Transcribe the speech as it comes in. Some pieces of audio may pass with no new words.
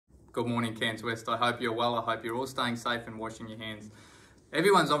Good morning, Cairns West. I hope you're well. I hope you're all staying safe and washing your hands.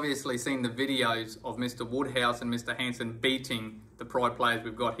 Everyone's obviously seen the videos of Mr. Woodhouse and Mr. Hanson beating the Pride players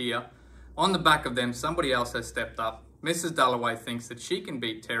we've got here. On the back of them, somebody else has stepped up. Mrs. Dullaway thinks that she can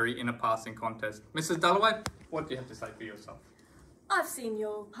beat Terry in a passing contest. Mrs. Dullaway, what do you have to say for yourself? I've seen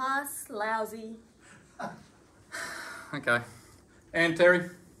your pass, lousy. Okay. And Terry?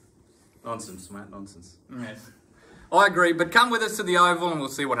 Nonsense, mate, nonsense. Yes. I agree, but come with us to the Oval and we'll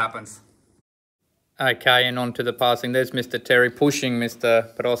see what happens. Okay, and on to the passing. There's Mr. Terry pushing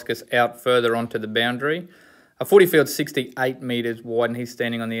Mr. Podolskis out further onto the boundary. A footy field's 68 metres wide and he's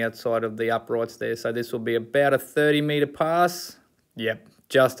standing on the outside of the uprights there. So this will be about a 30-metre pass. Yep,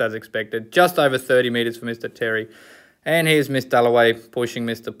 just as expected. Just over 30 metres for Mr. Terry. And here's Miss Dullaway pushing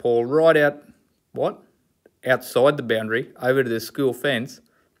Mr. Paul right out, outside the boundary, over to the school fence.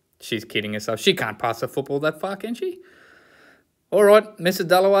 She's kidding herself. She can't pass a football that far, can she? All right, Mrs.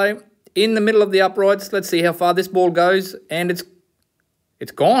 Dullaway, in the middle of the uprights. Let's see how far this ball goes. And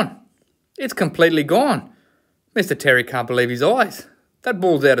it's gone. It's completely gone. Mr. Terry can't believe his eyes. That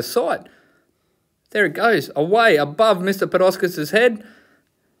ball's out of sight. There it goes, away above Mr. Podolskis' head.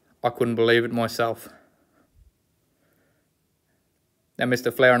 I couldn't believe it myself. Now,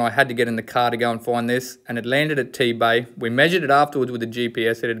 Mr. Flower and I had to get in the car to go and find this, and it landed at T-Bay. We measured it afterwards with the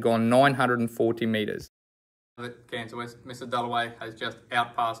GPS. It had gone 940 metres. Cairns West, Mr. Dullaway has just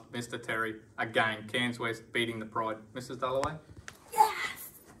outpassed Mr. Terry again. Cairns West beating the Pride. Mrs. Dullaway? Yes!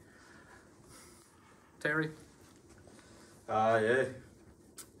 Terry? Yeah.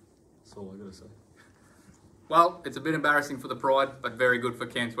 That's all I got to say. Well, it's a bit embarrassing for the Pride, but very good for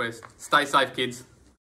Cairns West. Stay safe, kids.